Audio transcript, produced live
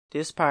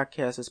This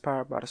podcast is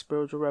powered by the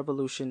Spiritual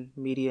Revolution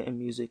Media and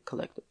Music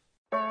Collective.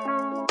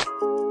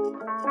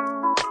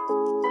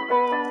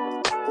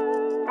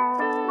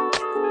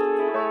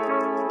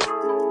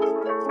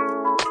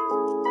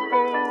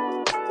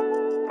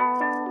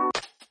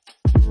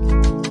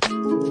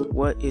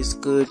 What is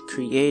good,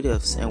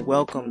 creatives, and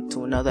welcome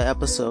to another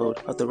episode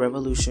of the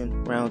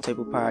Revolution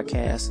Roundtable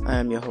Podcast. I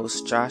am your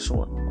host,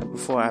 Joshua, and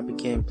before I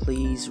begin,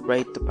 please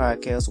rate the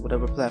podcast on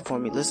whatever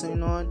platform you're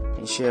listening on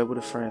and share with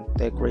a friend.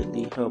 That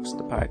greatly helps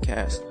the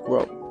podcast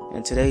grow.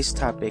 And today's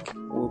topic,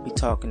 we'll be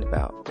talking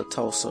about the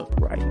Tulsa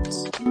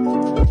riots.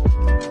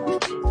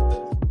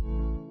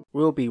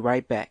 We'll be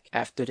right back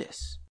after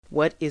this.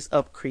 What is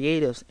up,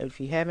 creatives? If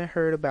you haven't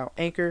heard about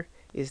Anchor,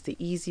 it's the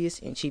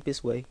easiest and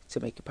cheapest way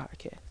to make a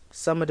podcast.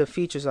 Some of the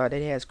features are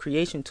that it has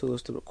creation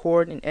tools to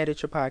record and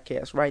edit your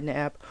podcast right in the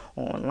app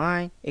or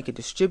online. It can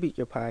distribute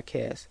your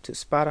podcast to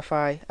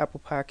Spotify, Apple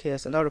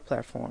Podcasts, and other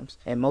platforms.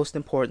 And most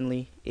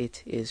importantly,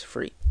 it is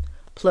free.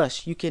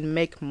 Plus, you can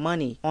make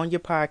money on your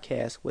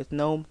podcast with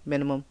no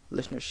minimum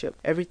listenership.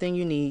 Everything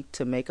you need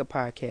to make a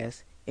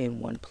podcast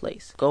in one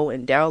place. Go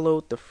and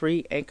download the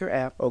free Anchor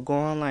app or go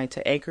online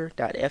to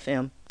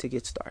anchor.fm to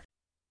get started.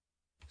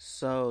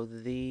 So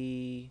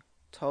the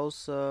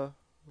Tulsa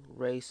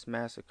race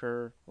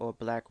massacre or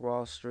Black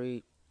Wall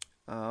Street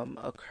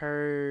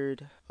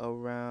occurred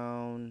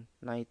around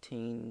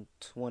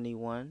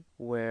 1921,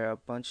 where a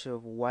bunch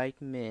of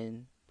white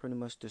men pretty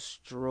much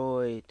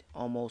destroyed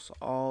almost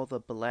all the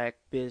black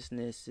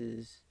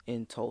businesses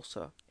in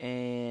Tulsa,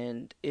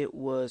 and it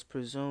was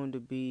presumed to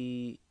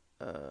be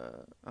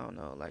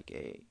like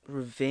a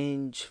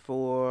revenge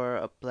for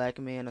a black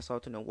man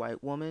assaulting a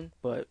white woman,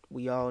 but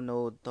we all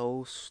know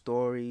those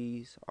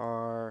stories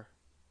are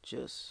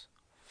just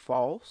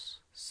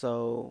false.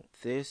 So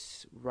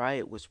this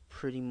riot was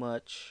pretty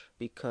much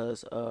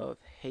because of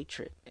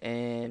hatred.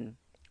 And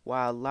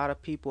while a lot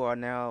of people are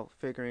now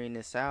figuring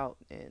this out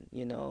and,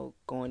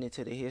 going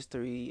into the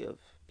history of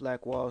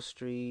Black Wall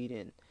Street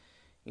and,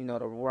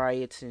 the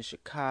riots in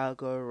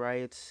Chicago,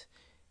 riots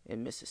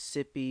in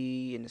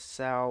Mississippi, in the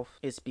South,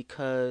 it's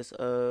because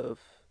of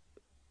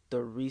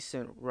the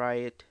recent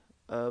riot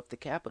of the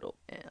Capitol.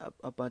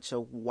 A bunch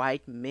of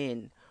white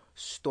men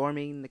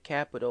storming the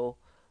Capitol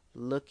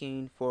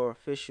looking for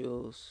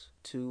officials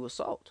to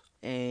assault.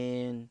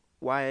 And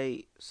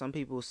why some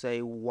people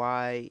say,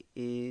 why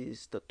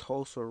is the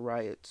Tulsa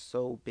riot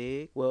so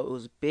big? Well, it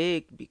was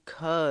big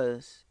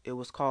because it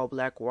was called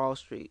Black Wall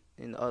Street,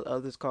 and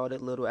others called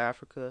it Little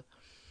Africa,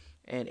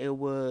 and it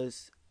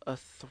was a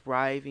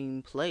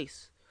thriving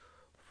place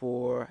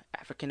for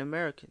African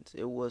Americans.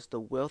 It was the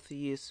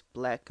wealthiest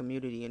black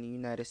community in the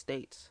United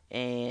States,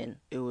 and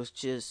it was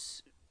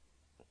just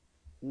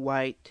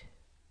white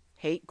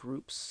hate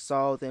groups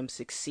saw them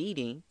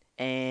succeeding,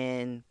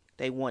 and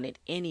they wanted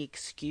any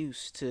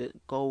excuse to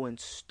go and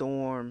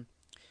storm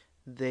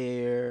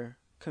their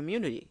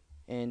community.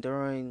 And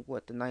during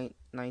the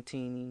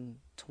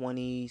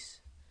 1920s,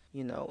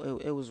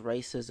 it was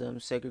racism,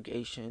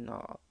 segregation,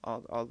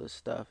 all this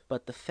stuff.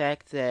 But the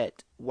fact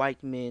that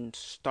white men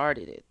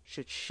started it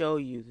should show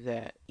you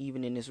that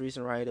even in this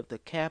recent riot of the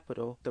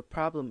Capitol, the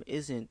problem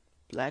isn't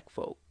black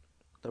folk.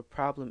 The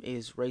problem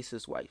is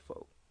racist white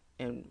folk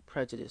and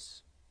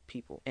prejudiced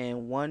people.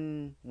 And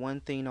one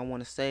thing I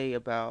want to say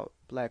about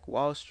Black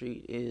Wall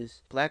Street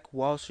is Black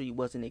Wall Street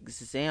was an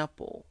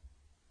example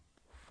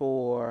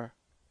for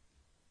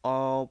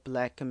all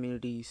black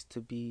communities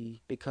to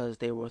be, because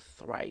they were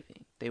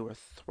thriving. They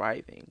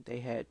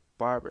had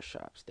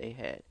barbershops, they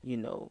had,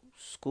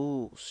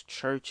 schools,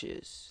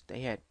 churches,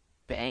 they had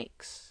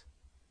banks.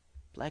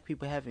 Black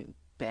people having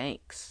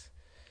banks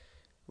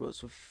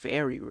was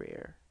very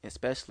rare,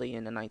 especially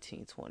in the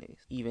 1920s.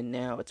 Even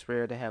now, it's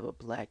rare to have a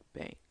black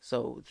bank.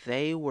 So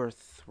they were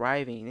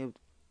thriving.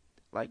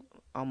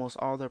 Almost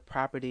all their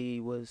property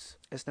was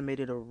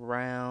estimated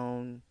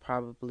around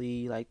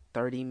probably like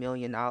 $30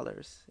 million.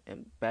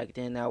 And back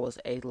then, that was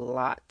a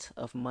lot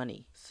of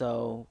money.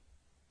 So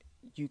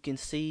you can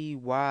see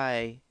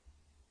why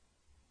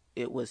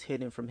it was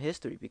hidden from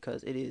history,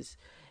 because it is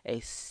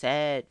a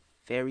sad,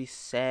 very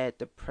sad,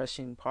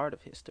 depressing part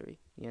of history.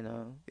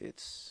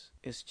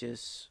 It's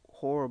just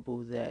horrible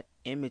that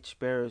image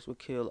bearers would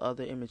kill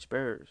other image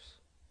bearers.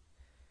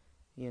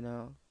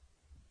 And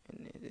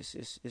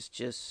it's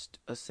just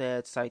a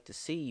sad sight to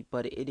see,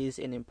 but it is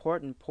an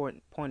important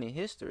point in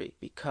history,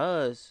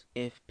 because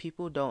if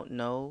people don't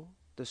know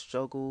the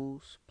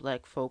struggles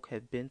black folk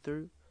have been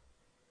through,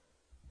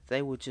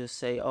 they would just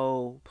say,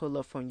 oh, pull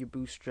up from your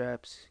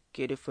bootstraps,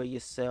 get it for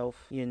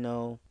yourself,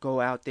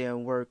 go out there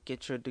and work,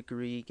 get your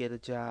degree, get a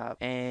job.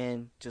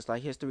 And just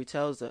like history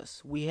tells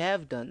us, we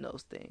have done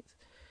those things.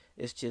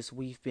 It's just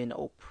we've been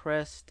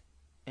oppressed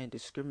and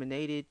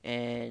discriminated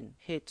and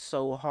hit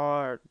so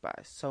hard by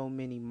so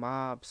many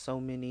mobs, so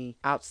many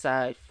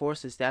outside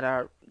forces that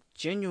are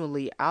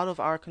genuinely out of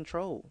our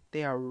control.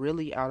 They are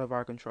really out of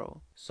our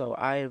control. So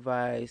I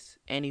advise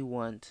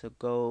anyone to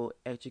go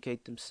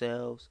educate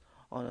themselves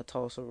on the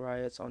Tulsa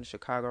riots, on the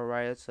Chicago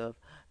riots of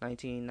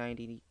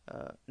 1990,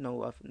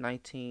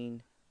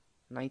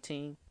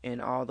 19,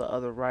 and all the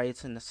other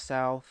riots in the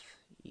South,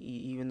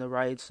 even the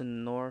riots in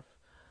the North,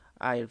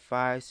 I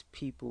advise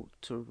people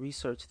to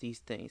research these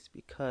things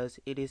because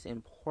it is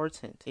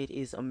important. It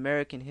is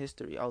American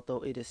history.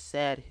 Although it is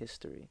sad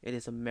history, it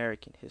is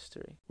American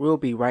history. We'll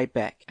be right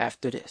back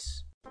after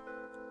this.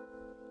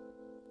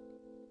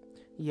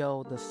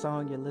 Yo, the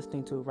song you're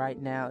listening to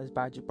right now is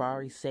by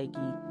Jabari Seki.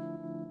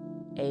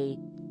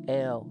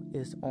 AL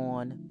is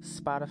on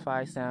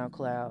Spotify,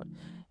 SoundCloud,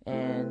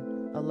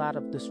 and a lot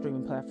of the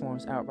streaming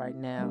platforms out right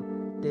now.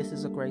 This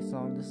is a great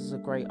song. This is a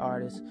great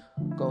artist.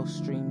 Go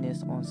stream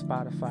this on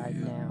Spotify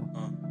now.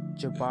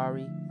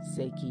 Jabari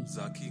Seki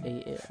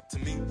AL. To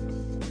me,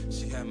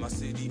 she had my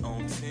city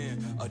on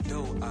 10. A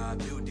doe-eyed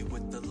beauty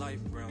with the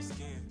light brown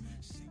skin.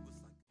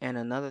 And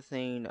another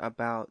thing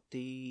about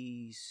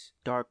these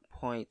dark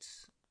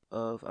points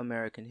of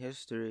American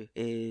history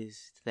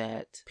is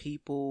that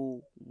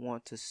people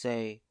want to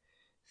say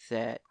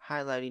that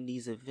highlighting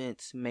these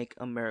events make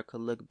America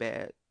look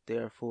bad.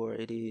 Therefore,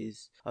 it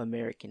is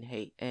American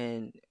hate.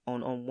 And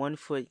on one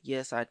foot,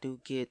 yes, I do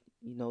get,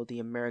 the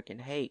American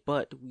hate,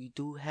 but we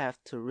do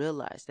have to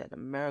realize that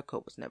America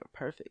was never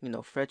perfect.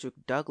 Frederick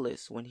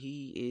Douglass, when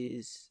he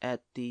is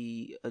at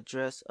the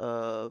address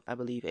of, I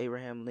believe,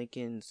 Abraham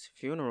Lincoln's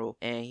funeral,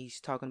 and he's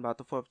talking about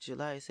the 4th of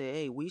July, he said,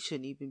 hey, we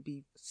shouldn't even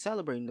be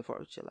celebrating the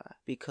 4th of July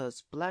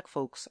because black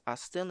folks are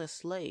still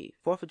enslaved.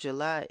 4th of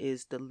July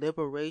is the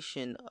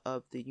liberation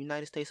of the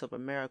United States of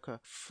America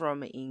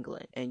from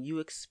England, and you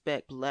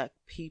expect black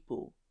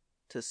people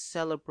to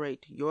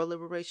celebrate your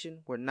liberation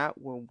when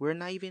we're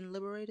not even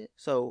liberated.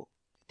 So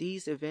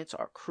these events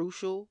are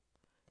crucial.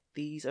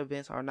 These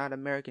events are not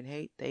American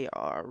hate. They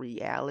are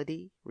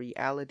reality.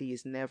 Reality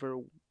is never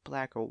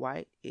black or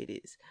white.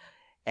 It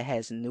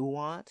has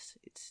nuance.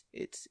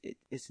 It's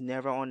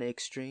never on the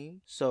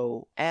extreme.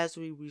 So as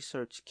we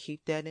research,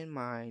 keep that in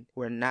mind.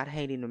 We're not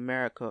hating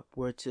America.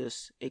 We're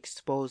just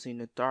exposing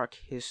the dark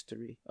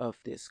history of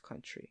this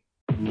country.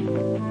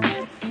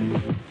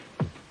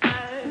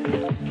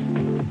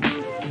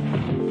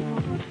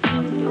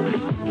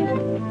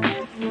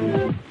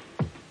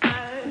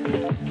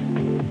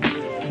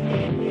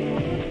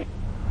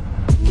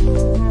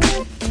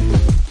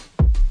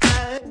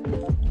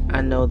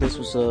 I know this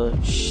was a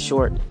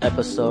short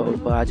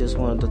episode, but I just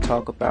wanted to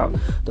talk about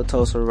the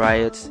Tulsa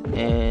riots,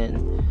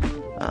 and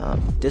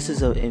this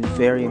is a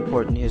very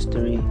important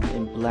history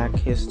in black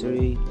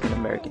history and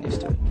American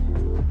history.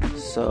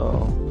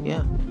 So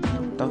yeah,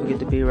 don't forget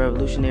to be a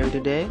revolutionary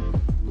today.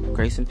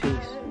 Grace and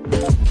peace.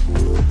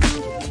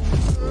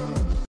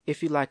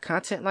 If you like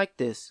content like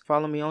this,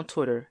 follow me on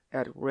Twitter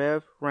at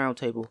Rev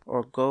Roundtable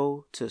or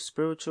go to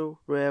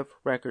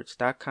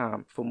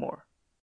spiritualrevrecords.com for more.